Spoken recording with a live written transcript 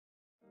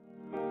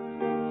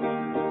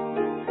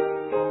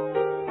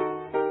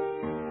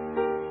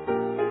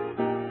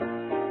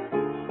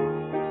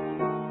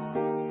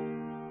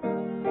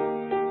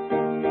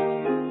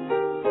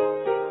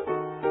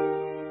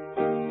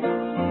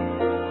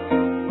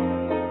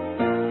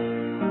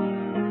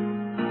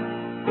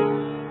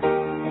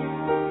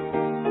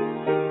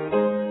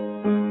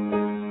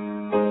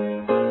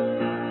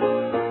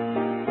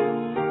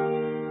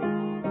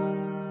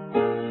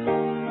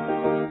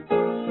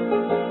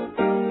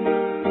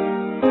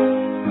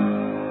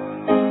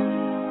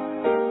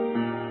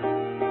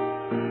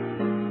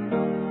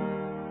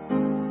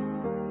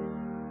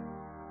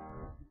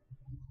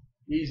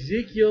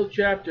Ezekiel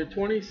chapter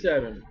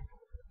 27.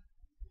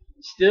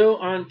 Still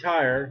on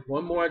Tyre.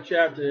 One more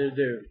chapter to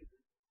do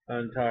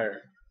on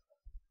Tyre.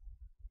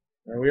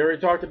 Now, we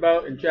already talked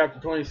about in chapter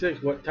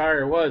 26 what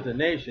Tyre was, a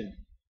nation.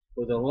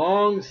 With a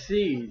long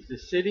siege, the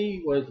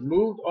city was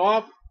moved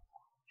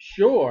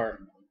offshore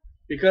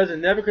because of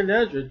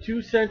Nebuchadnezzar.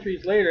 2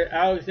 centuries later,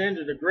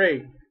 Alexander the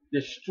Great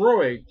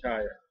destroyed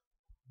Tyre,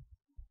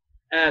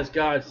 as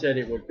God said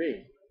it would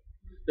be.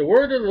 The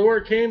word of the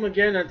Lord came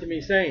again unto me,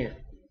 saying,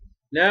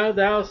 Now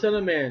thou son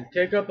of man,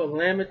 take up a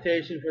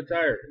lamentation for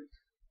Tyre.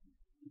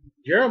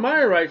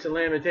 Jeremiah writes a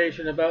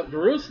lamentation about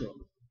Jerusalem.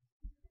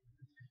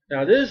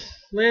 Now this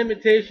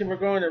lamentation we're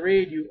going to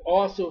read, you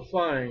also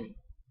find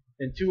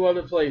in 2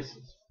 other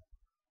places.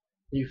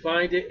 You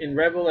find it in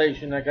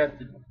Revelation. I got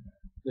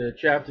the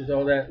chapters,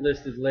 all that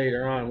listed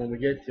later on when we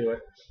get to it.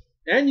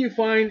 And you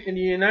find in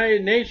the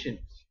United Nations.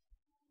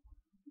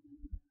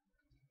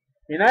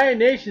 The United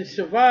Nations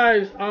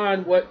survives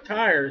on what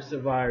Tyre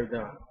survived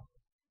on.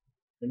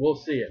 And we'll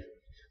see it.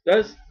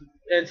 Thus,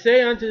 and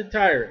say unto the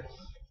Tyrus,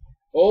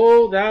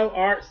 O thou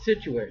art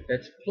situate,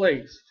 that's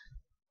placed,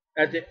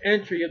 at the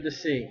entry of the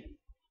sea,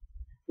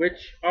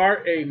 which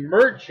art a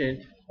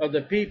merchant of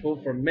the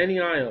people from many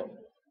isles.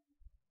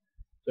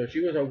 So she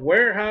was a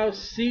warehouse,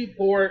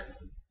 seaport,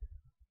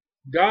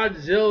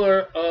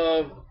 Godzilla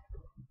of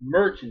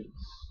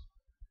merchants.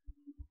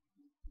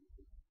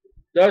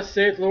 Thus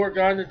saith the Lord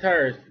God unto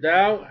Tyre,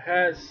 Thou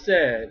hast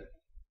said,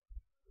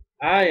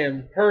 I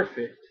am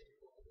perfect.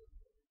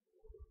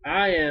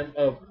 I am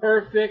of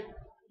perfect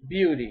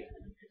beauty.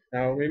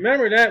 Now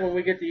remember that when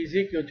we get to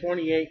Ezekiel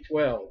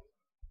 28:12.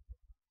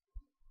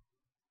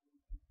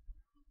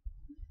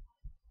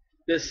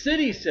 The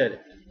city said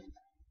it.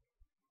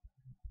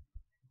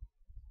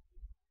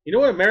 You know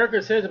what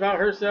America says about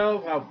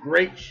herself? How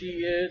great she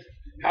is.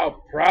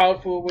 How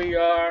proudful we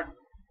are.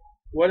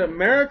 What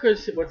America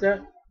says, what's that?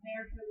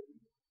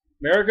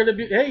 America the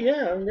Beautiful. Hey,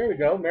 yeah, there we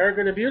go.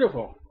 America the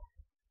Beautiful.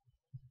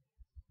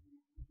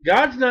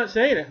 God's not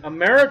saying it.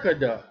 America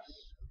does.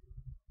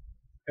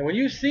 And when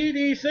you see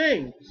these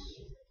things,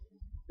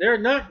 they're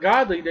not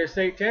godly. They're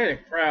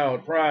satanic.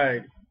 Proud,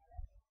 pride.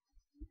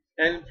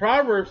 And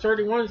Proverbs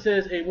 31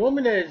 says, A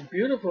woman that is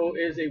beautiful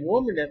is a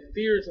woman that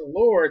fears the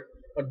Lord,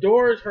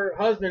 adores her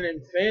husband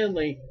and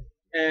family,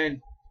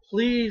 and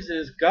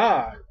pleases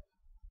God.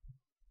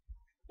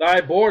 Thy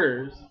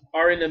borders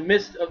are in the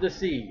midst of the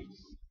seas.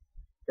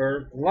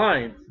 Her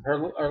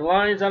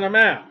lines on a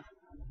map.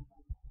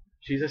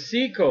 She's a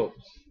sea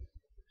coast.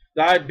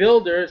 Thy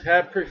builders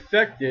have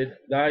perfected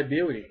thy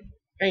beauty.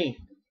 Paint.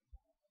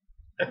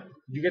 Did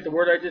you get the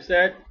word I just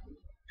said?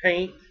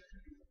 Paint.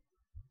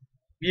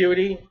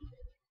 Beauty.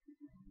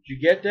 Did you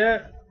get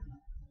that?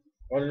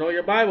 I want to know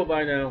your Bible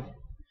by now.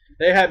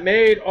 They have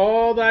made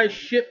all thy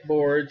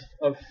shipboards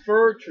of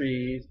fir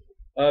trees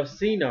of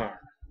Sinar.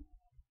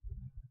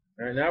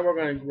 All right, now we're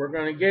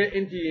going to get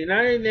into the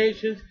United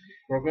Nations.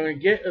 We're going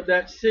to get of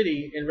that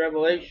city in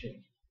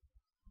Revelation.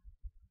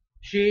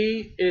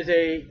 She is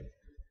a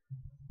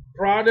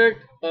product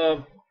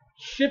of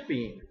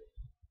shipping.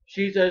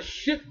 She's a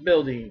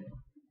shipbuilding.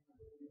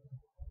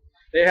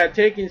 They had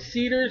taken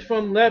cedars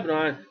from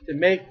Lebanon to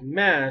make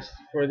masts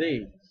for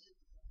these.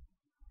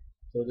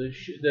 So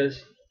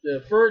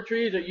the fir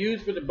trees are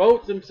used for the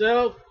boats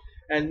themselves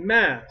and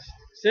masts,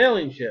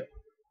 sailing ship.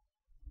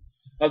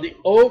 Of the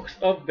oaks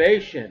of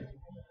Bashan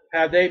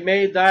have they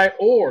made thy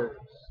oars.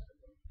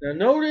 Now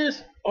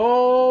notice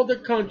all the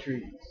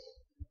countries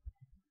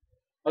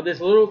of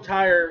this little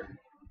Tyre,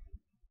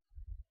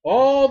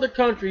 all the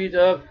countries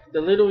of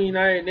the little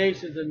United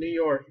Nations of New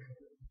York,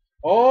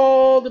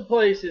 all the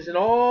places and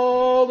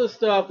all the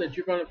stuff that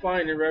you're going to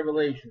find in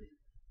Revelation.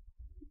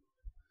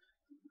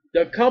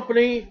 The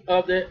company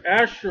of the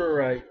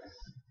Asherites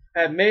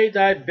have made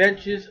thy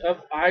benches of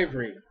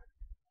ivory.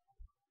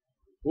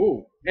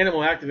 Ooh,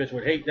 animal activists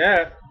would hate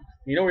that.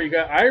 You know where you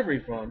got ivory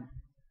from?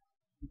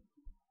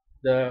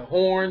 The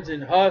horns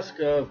and husk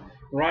of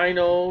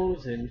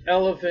rhinos and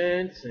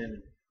elephants,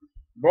 and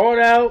brought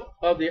out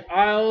of the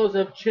isles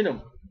of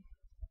Chinam.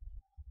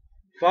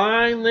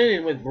 Fine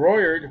linen with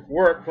broidered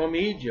work from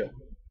Egypt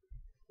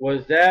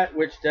was that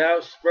which thou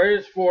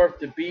spreadest forth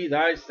to be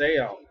thy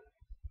sail.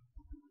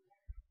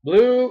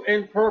 Blue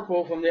and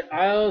purple from the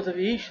isles of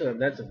Ishlam,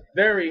 that's a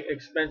very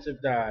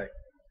expensive dye,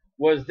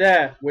 was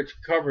that which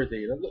covered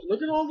thee.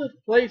 Look at all the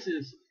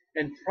places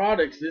and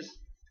products this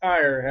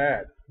Tyre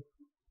had.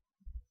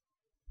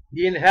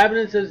 The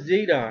inhabitants of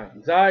Zidon,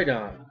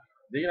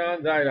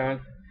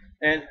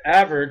 and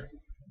Avard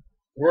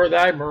were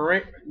thy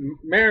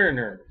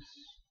mariners.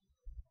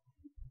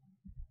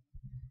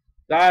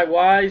 Thy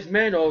wise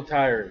men, O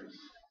Tyre,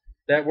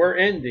 that were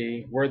in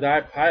thee, were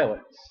thy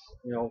pilots.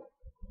 You know,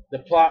 the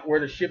plot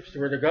where the ships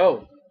were to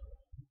go.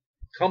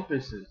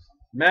 Compasses,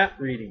 map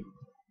reading.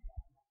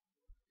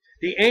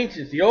 The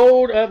ancients, the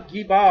old of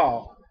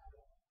Gebal,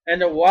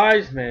 and the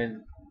wise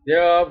men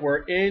thereof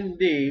were in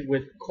thee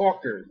with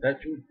caulkers.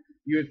 That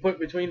you would put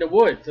between the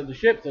woods of the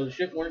ship so the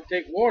ship wouldn't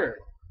take water.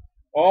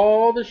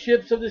 All the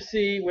ships of the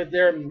sea with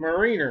their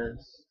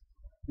mariners,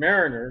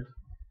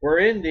 were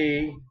in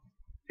thee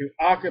to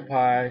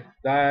occupy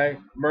thy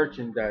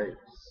merchandise.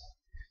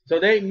 So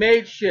they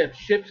made ships.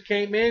 Ships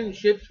came in,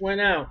 ships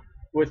went out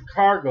with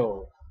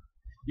cargo.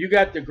 You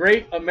got the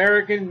great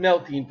American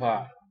melting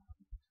pot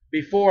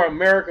before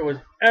America was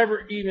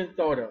ever even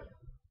thought of.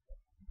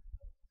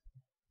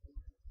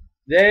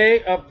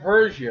 They of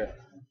Persia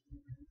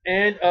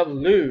and of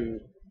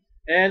Lud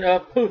and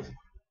of Puth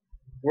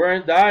were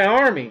in thy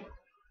army.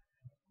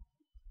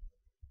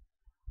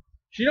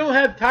 She don't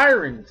have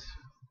tyrants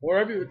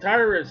or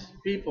tyrants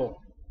people.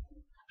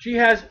 She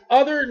has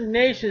other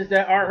nations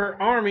that are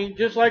her army,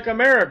 just like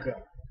America.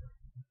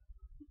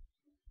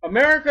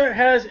 America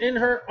has in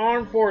her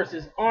armed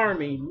forces,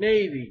 Army,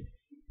 Navy,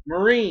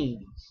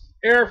 Marines,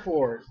 Air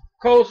Force,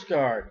 Coast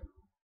Guard.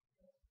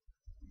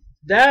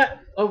 That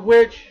of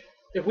which,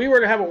 if we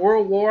were to have a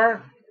world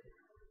war,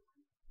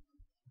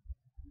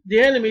 the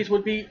enemies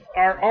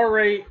are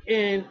already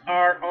in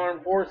our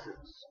armed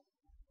forces.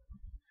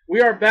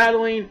 We are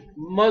battling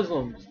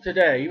Muslims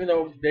today, even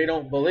though they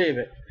don't believe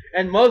it.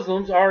 And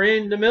Muslims are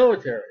in the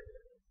military.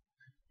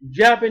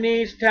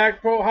 Japanese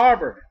attacked Pearl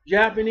Harbor.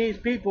 Japanese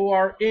people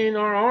are in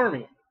our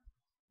army.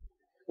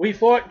 We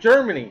fought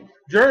Germany.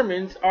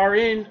 Germans are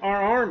in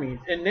our armies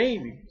and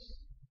navies.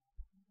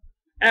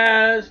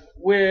 As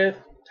with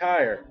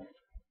Tyre.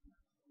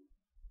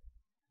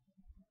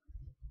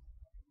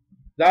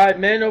 Thy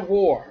men of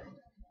war.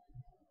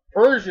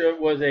 Persia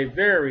was a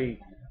very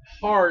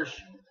harsh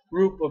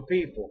group of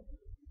people.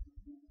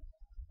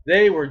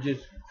 They were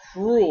just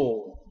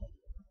cruel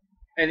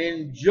and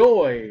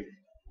enjoyed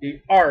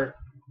the art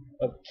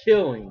of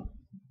killing.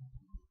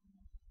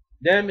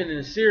 Them and the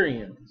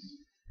Assyrians.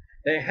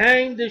 They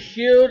hanged the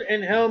shield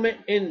and helmet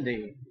in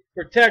thee,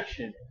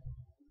 protection.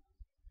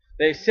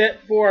 They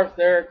set forth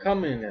their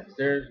comeliness,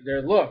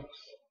 their looks.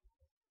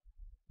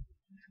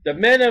 The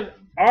men of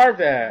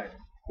Arvad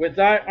with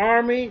thy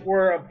army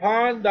were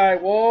upon thy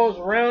walls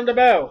round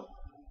about.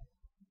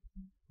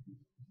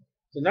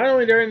 So not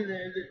only there's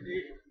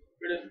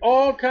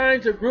all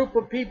kinds of group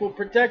of people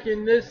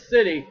protecting this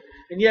city,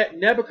 and yet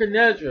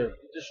Nebuchadnezzar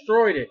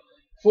destroyed it,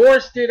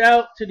 forced it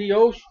out to the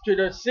ocean, to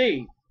the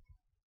sea,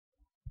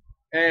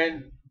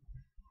 and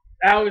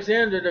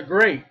Alexander the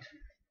Great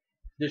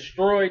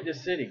destroyed the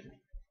city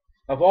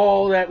of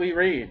all that we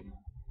read.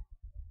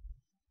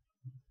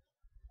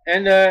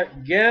 And the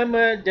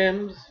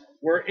Gammadims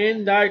were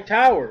in thy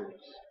towers.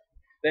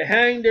 They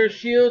hanged their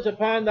shields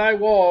upon thy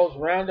walls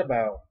round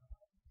about.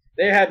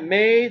 They have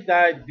made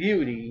thy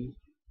beauty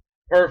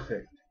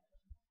perfect.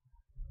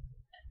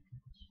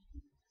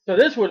 So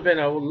this would have been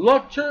a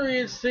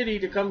luxurious city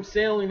to come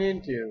sailing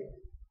into.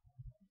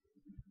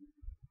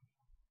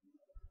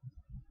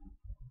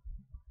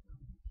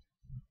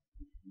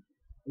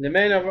 The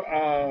men of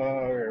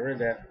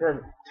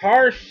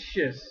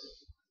Tarshish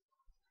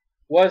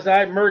was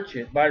thy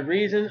merchant by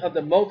reason of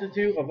the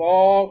multitude of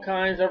all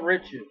kinds of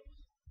riches,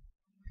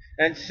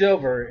 and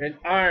silver, and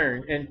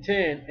iron, and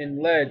tin, and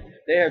lead.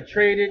 They have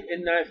traded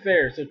in thy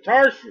fair. So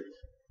Tarshish,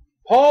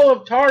 Paul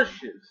of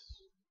Tarshish,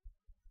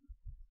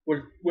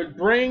 would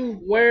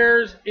bring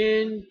wares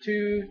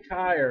into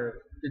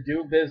Tyre to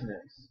do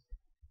business.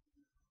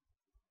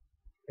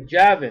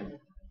 Javan,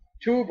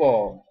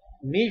 Tubal,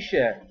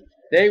 Meshach,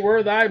 they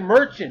were thy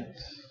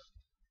merchants.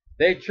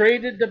 They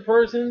traded the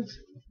persons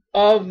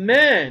of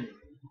men.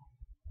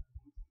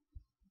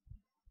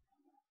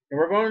 And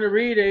we're going to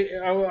read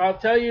I'll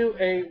tell you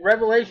a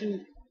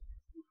Revelation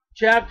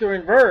chapter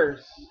and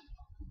verse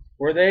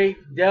where they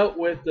dealt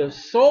with the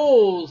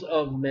souls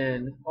of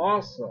men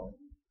also.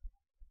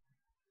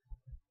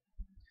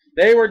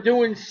 They were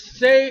doing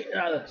slave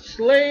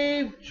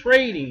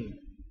trading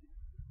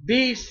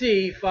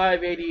BC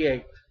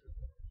 588.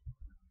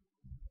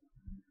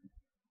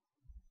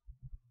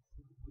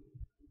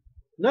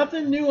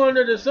 Nothing new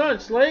under the sun.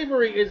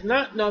 Slavery is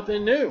not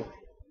nothing new.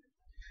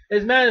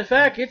 As a matter of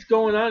fact, it's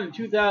going on in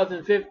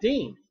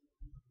 2015.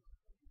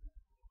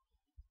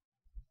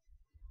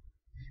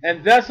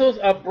 And vessels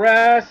of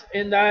brass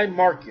in thy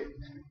market.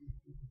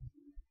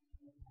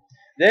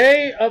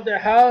 They of the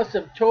house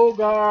of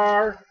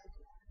Togarmah,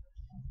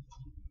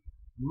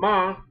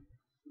 I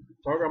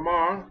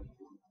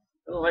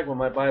don't like when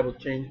my Bible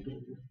changes.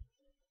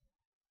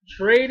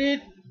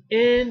 Traded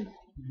in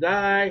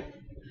thy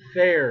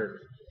fairs.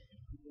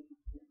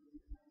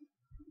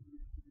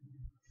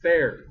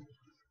 Fair.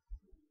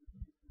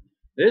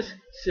 This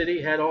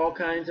city had all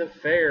kinds of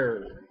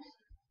fairs.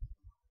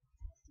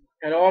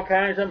 Had all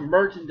kinds of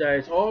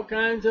merchandise, all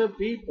kinds of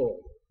people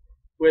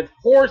with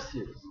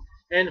horses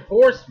and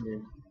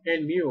horsemen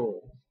and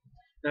mules.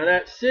 Now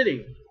that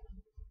city,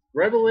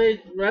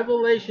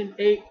 Revelation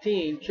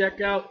 18,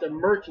 check out the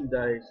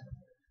merchandise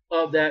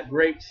of that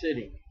great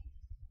city.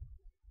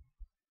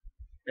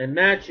 And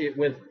match it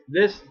with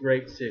this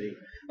great city.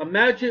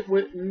 Match it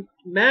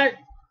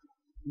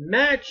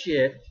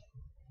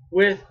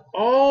with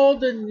all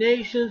the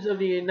nations of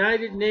the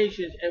United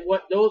Nations and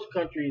what those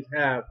countries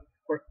have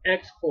for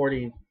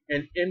exporting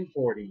and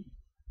importing.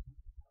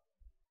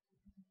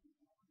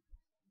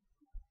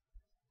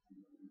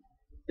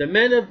 The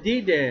men of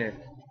Dedan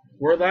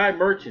were thy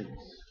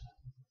merchants.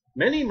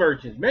 Many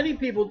merchants, many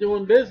people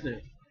doing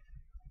business.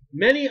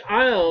 Many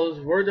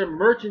isles were the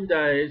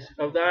merchandise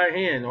of thy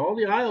hand. All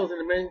the isles in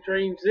the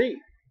Mediterranean Sea.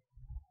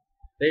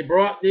 They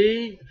brought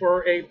thee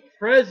for a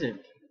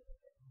present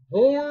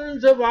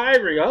horns of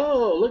ivory.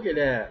 Oh, look at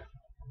that.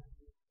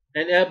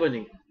 And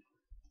ebony.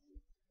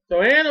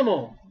 So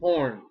animal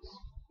horns,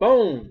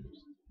 bones.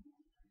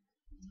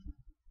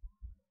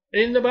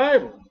 In the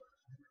Bible.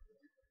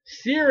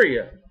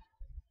 Syria.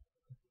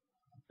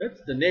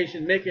 That's the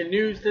nation making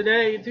news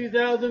today in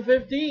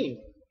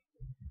 2015.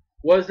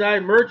 Was thy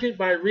merchant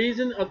by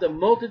reason of the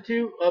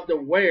multitude of the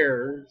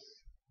wares.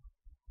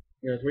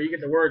 You know, it's where you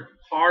get the word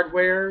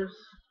hardwares,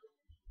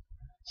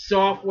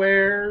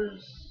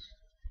 softwares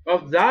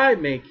of thy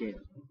making.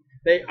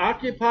 They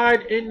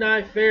occupied in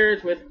thy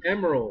fairs with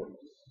emeralds,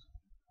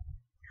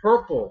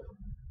 purple,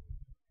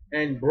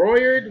 and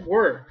broidered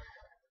work,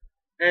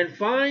 and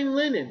fine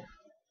linen,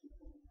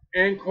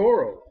 and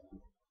coral,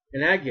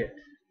 and agate.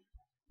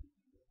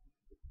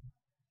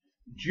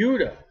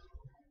 Judah.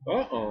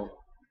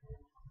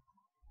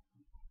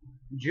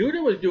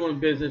 Judah was doing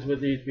business with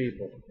these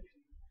people.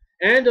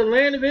 And the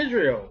land of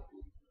Israel.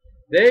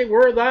 They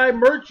were thy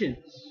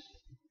merchants.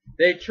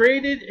 They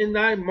traded in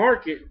thy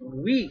market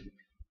wheat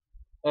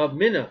of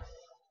Minnith,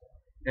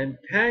 and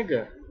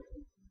Paga,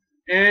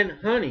 and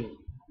honey,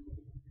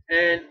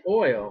 and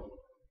oil,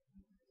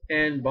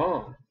 and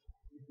balm.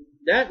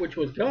 That which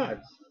was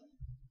God's.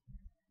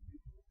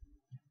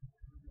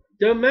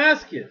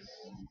 Damascus,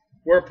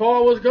 where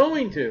Paul was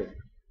going to,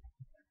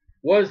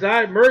 was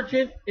thy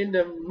merchant in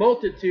the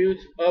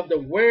multitudes of the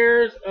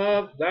wares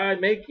of thy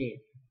making.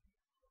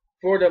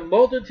 For the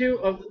multitude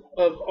of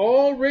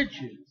all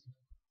riches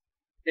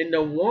in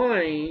the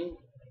wine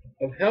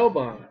of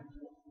Helbon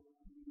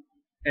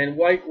and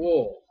white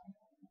wool.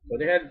 So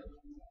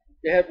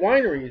they had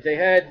wineries, they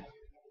had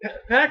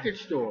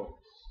package stores.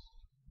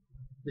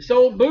 They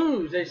sold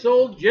booze, they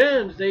sold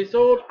gems, they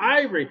sold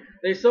ivory,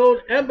 they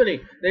sold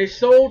ebony, they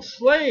sold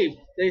slaves,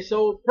 they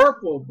sold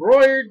purple,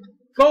 broidered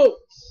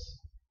coats,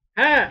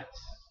 hats.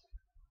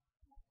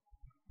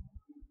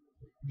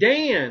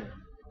 Dan,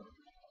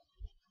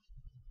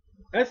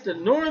 that's the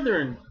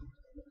northern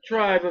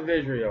tribe of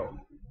Israel.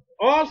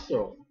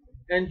 Also,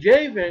 and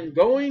Javan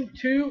going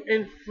to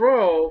and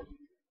fro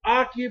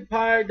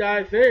occupied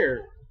thy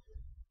fairs.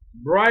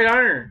 Bright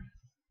iron,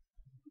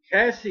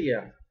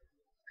 cassia,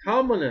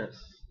 commoners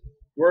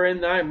were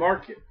in thy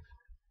market.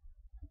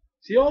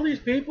 See all these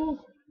people?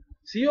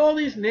 See all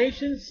these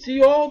nations?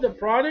 See all the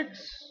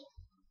products?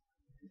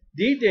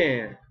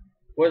 Dedan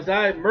was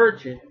thy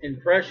merchant in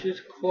precious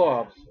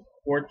cloths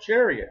for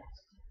chariots.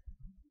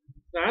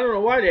 Now, I don't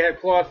know why they had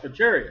cloths for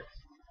chariots,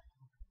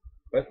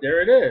 but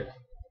there it is.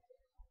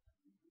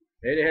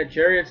 They had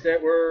chariots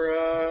that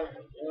were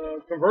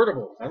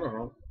convertible. I don't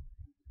know.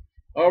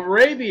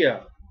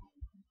 Arabia.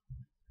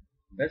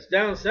 That's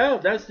down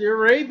south. That's the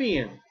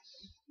Arabians.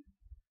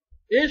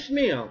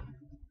 Ishmael.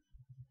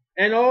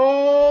 And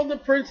all the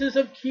princes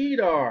of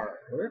Kedar.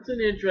 Well, that's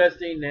an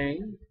interesting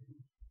name.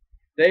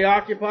 They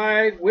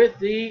occupied with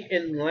thee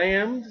in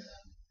lambs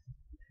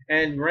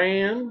and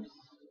rams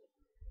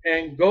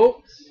and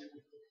goats,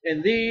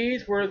 and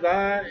these were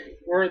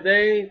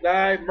they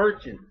thy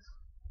merchants.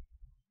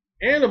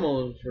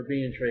 Animals were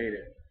being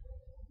traded.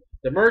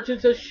 The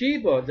merchants of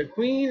Sheba, the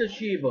queen of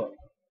Sheba,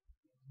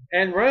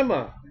 and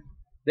Ramah,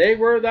 they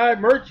were thy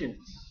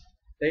merchants.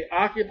 They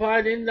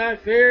occupied in thy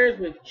fairs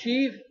with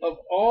chief of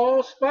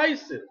all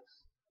spices,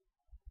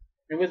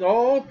 and with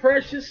all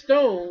precious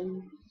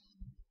stones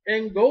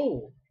and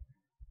gold.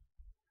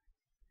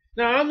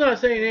 Now, I'm not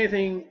saying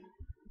anything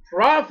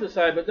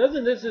prophesied, but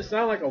doesn't this just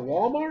sound like a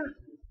Walmart?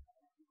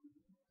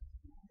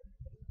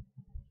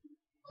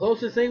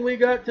 Closest thing we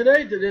got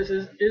today to this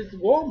is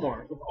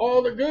Walmart with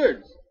all the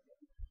goods.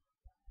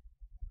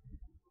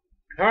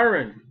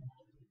 Haran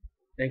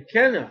and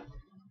Kenna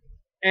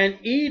and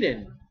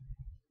Eden,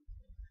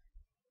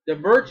 the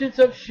merchants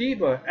of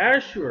Sheba,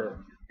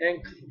 Ashur,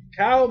 and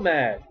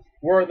Kalmad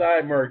were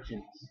thy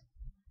merchants.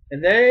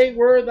 And they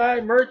were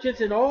thy merchants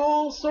in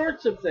all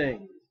sorts of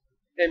things,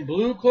 and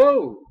blue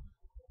clothes,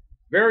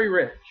 very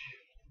rich,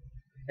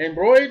 and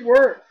broidered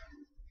work,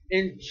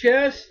 in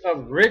chests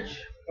of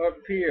rich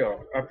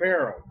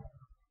apparel,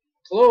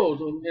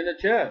 clothes in a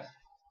chest,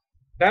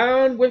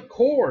 bound with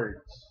cords,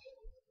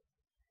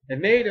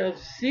 and made of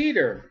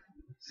cedar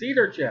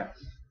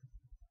chests,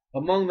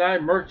 among thy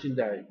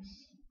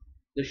merchandise.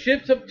 The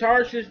ships of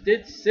Tarshish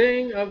did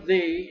sing of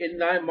thee in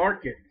thy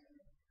market.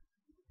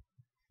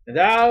 And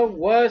thou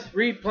wast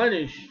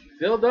replenished,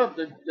 filled up.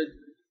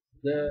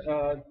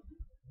 The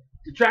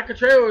tractor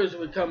trailers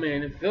would come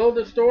in and fill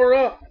the store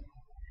up,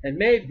 and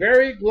made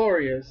very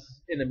glorious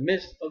in the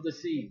midst of the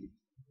sea.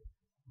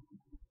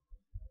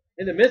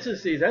 In the midst of the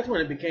seas, that's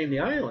when it became the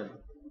island.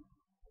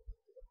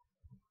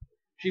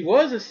 She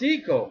was a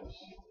sea coast.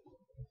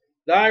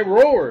 Thy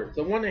rowers,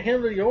 the one that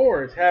handled the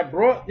oars, have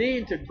brought thee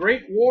into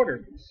great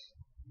waters.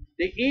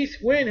 The east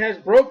wind has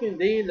broken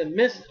thee in the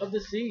midst of the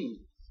seas.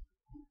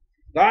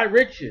 Thy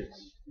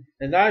riches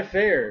and thy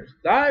fares,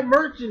 thy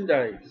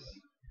merchandise,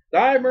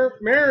 thy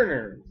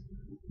mariners,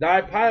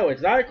 thy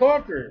pilots, thy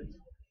caulkers,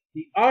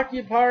 the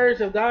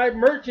occupiers of thy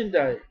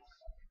merchandise,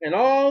 and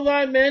all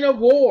thy men of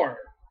war.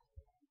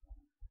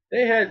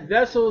 They had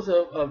vessels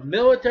of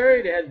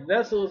military, they had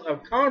vessels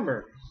of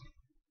commerce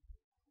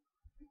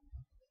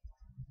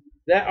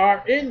that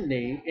are in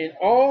thee, in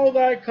all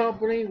thy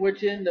company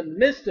which in the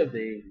midst of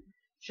thee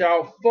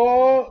shall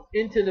fall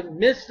into the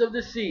midst of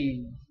the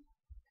sea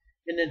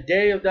in the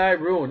day of thy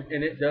ruin.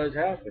 And it does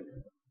happen.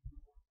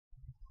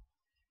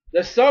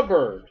 The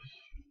suburbs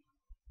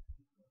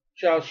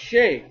shall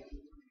shake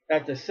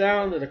at the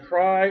sound of the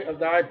cry of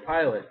thy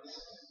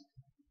pilots,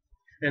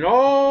 and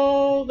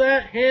all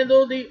that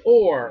handle the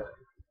oar,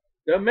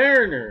 the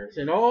mariners,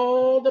 and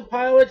all the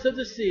pilots of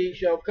the sea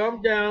shall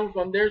come down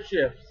from their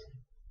ships.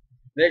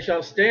 They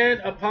shall stand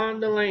upon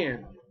the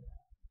land,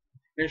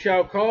 and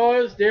shall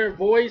cause their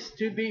voice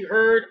to be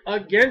heard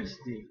against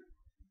thee,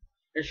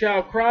 and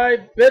shall cry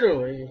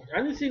bitterly.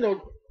 I didn't see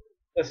no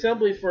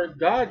assembly for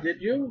God,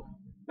 did you?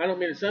 I don't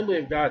mean assembly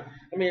of God.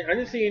 I mean, I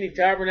didn't see any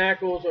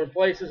tabernacles or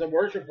places of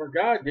worship for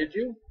God, did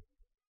you?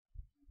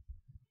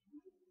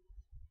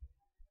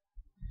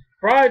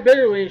 Cry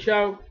bitterly, and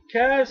shall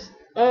cast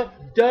up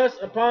dust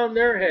upon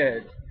their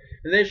heads,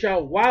 and they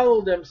shall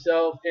wallow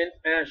themselves in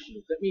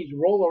ashes. That means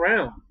roll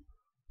around.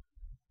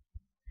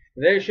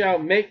 They shall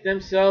make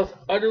themselves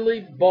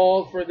utterly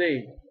bald for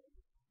thee.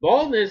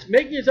 Baldness,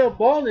 making yourself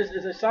baldness,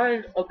 is a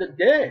sign of the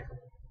dead.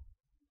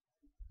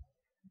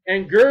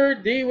 And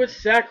gird thee with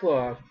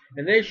sackcloth,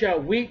 and they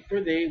shall weep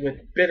for thee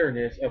with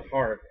bitterness of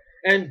heart,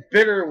 and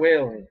bitter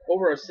wailing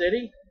over a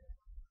city.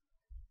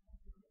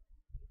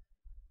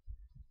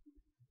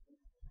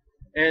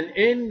 And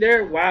in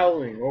their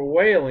wailing or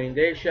wailing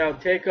they shall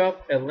take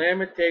up a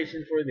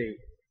lamentation for thee,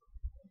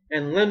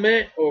 and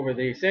lament over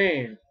thee,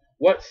 saying,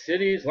 What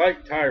cities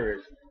like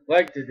Tyre,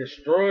 like the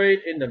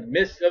destroyed in the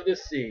midst of the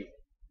sea,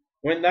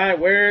 when thy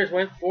wares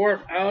went forth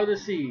out of the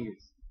seas,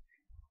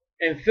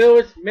 and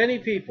filled many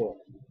people,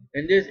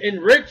 and didst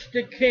enrich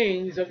the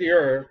kings of the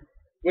earth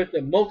with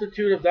the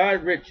multitude of thy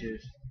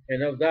riches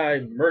and of thy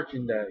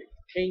merchandise.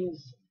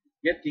 Kings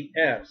get the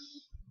S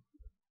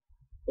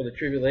for the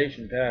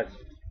tribulation passage.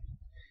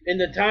 In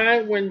the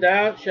time when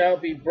thou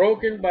shalt be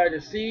broken by the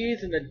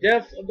seas and the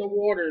depths of the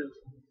waters,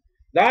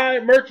 thy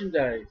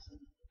merchandise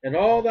and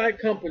all thy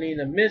company in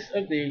the midst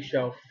of thee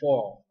shall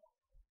fall.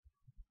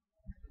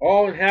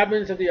 All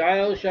inhabitants of the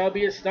isles shall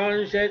be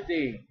astonished at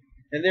thee,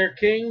 and their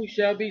kings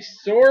shall be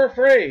sore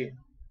afraid.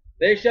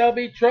 They shall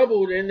be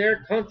troubled in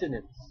their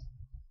countenance.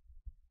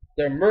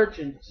 The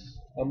merchants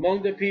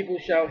among the people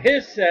shall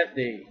hiss at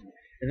thee,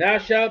 and thou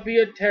shalt be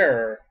a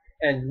terror,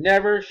 and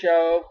never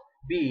shall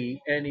be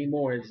any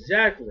more.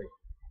 Exactly.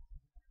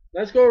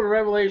 Let's go to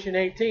Revelation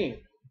 18.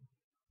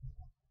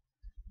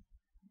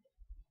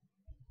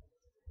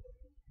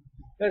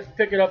 Let's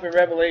pick it up in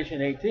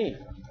Revelation 18.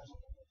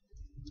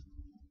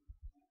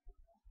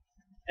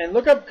 And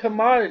look up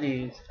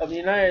commodities of the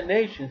United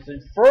Nations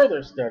and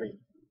further study.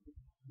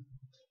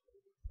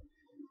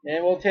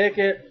 And we'll take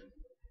it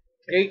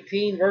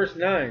 18 verse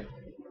 9.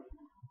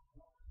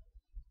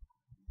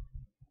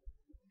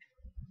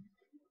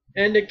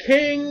 And the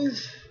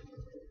kings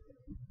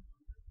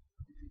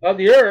of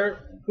the earth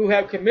who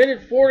have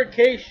committed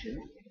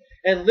fornication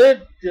and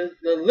lived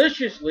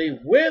deliciously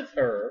with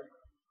her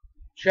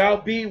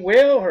shall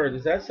bewail her.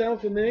 Does that sound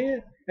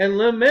familiar? And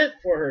lament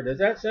for her. Does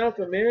that sound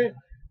familiar?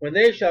 When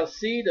they shall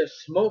see the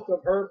smoke of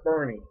her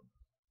burning,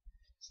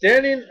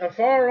 standing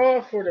afar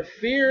off for the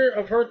fear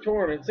of her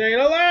torment, saying,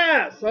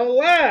 Alas,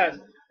 alas,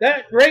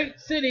 that great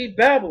city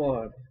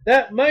Babylon,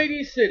 that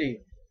mighty city,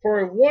 for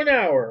in 1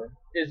 hour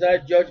is thy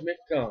judgment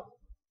come.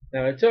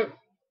 Now it took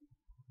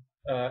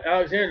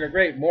Alexander the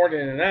Great more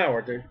than an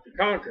hour to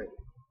conquer.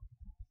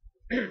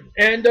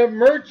 And the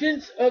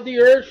merchants of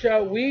the earth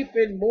shall weep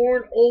and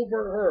mourn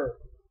over her,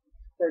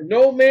 for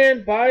no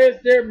man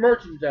buyeth their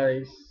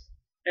merchandise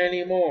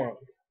any more.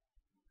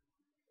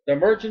 The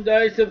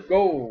merchandise of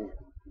gold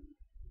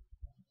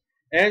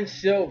and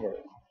silver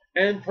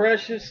and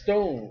precious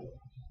stones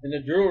in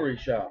the jewelry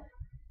shop,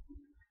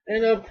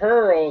 and of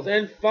pearls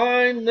and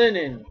fine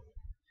linen,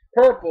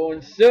 purple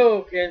and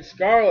silk and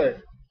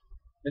scarlet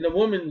in the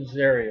woman's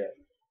area,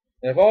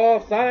 and of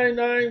all fine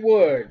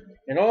wood,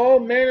 and all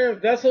manner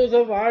of vessels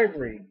of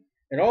ivory,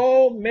 and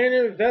all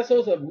manner of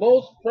vessels of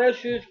most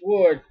precious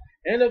wood,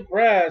 and of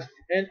brass,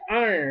 and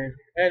iron,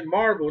 and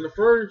marble in the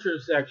furniture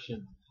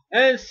section,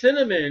 and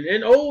cinnamon,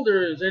 and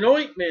odors, and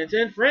ointments,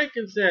 and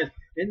frankincense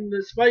in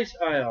the spice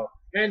aisle,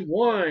 and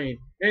wine,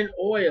 and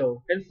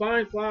oil, and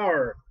fine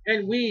flour,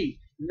 and wheat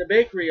in the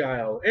bakery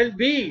aisle, and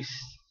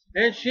beasts,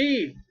 and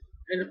sheep.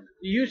 And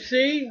you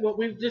see what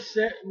we've just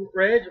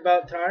read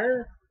about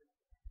Tyre?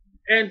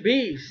 And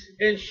beasts,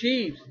 and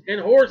sheep,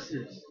 and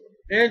horses,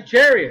 and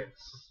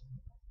chariots,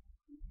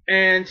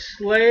 and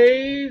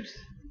slaves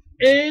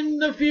in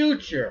the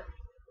future.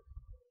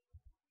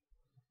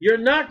 You're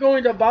not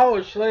going to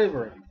abolish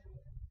slavery.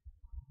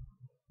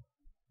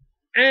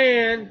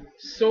 And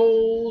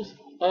souls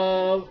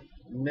of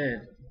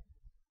men.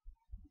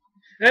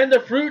 And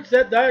the fruits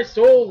that thy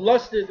soul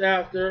lusteth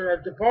after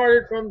are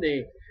departed from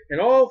thee,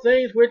 and all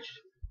things which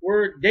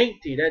were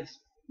dainty, that's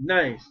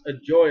nice,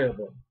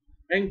 enjoyable,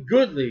 and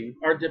goodly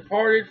are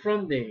departed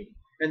from thee,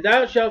 and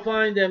thou shalt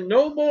find them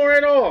no more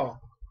at all.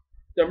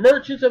 The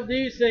merchants of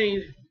these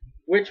things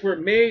which were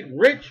made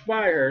rich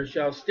by her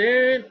shall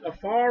stand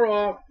afar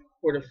off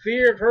for the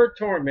fear of her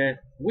torment,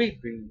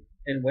 weeping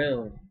and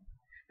wailing,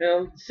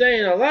 and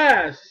saying,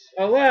 Alas,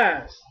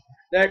 alas,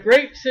 that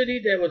great city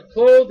that was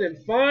clothed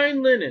in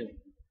fine linen.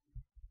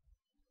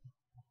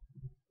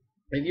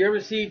 Have you ever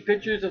seen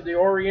pictures of the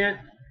Orient,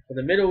 of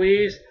the Middle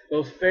East,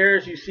 those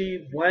fairs you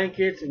see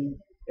blankets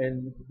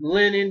and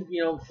linen,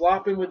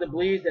 flopping with the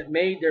breeze that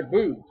made their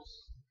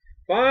booths?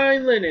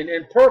 Fine linen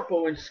and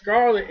purple and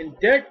scarlet and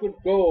decked with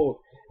gold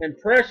and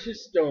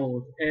precious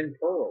stones and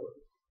pearls.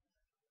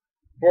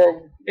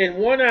 For in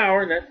 1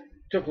 hour, and that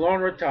took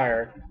longer to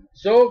Tyre,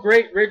 so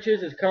great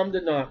riches has come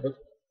to naught, but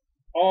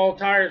all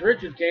Tyre's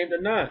riches came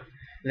to naught.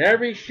 And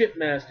every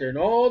shipmaster and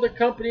all the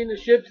company in the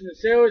ships and the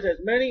sailors, as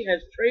many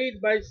as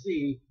trade by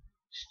sea,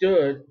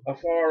 stood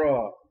afar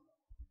off.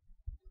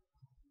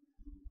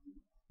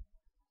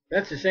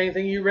 That's the same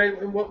thing you read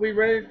in what we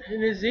read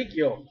in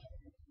Ezekiel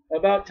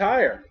about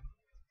Tyre.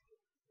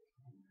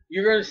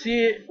 You're going to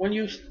see it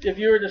if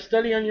you were to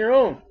study on your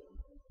own.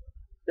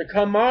 The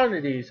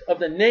commodities of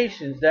the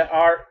nations that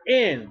are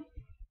in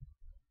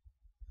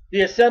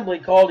the assembly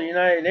called the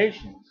United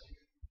Nations.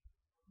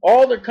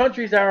 All the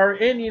countries that are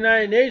in the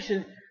United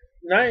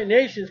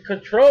Nations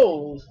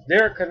controls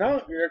their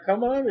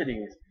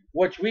commodities,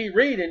 which we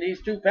read in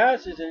these two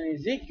passages in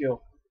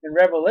Ezekiel and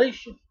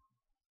Revelation.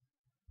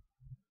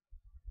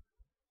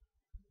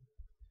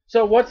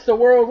 So what's the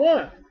world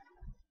want?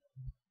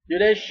 Do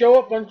they show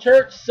up on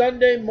church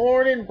Sunday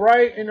morning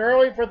bright and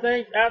early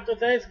after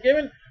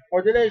Thanksgiving,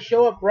 or do they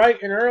show up bright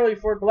and early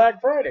for Black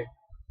Friday?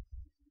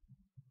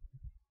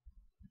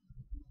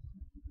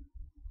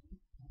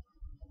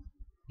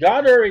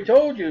 God already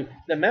told you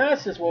the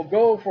masses will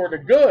go for the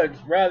goods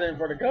rather than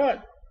for the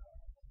God.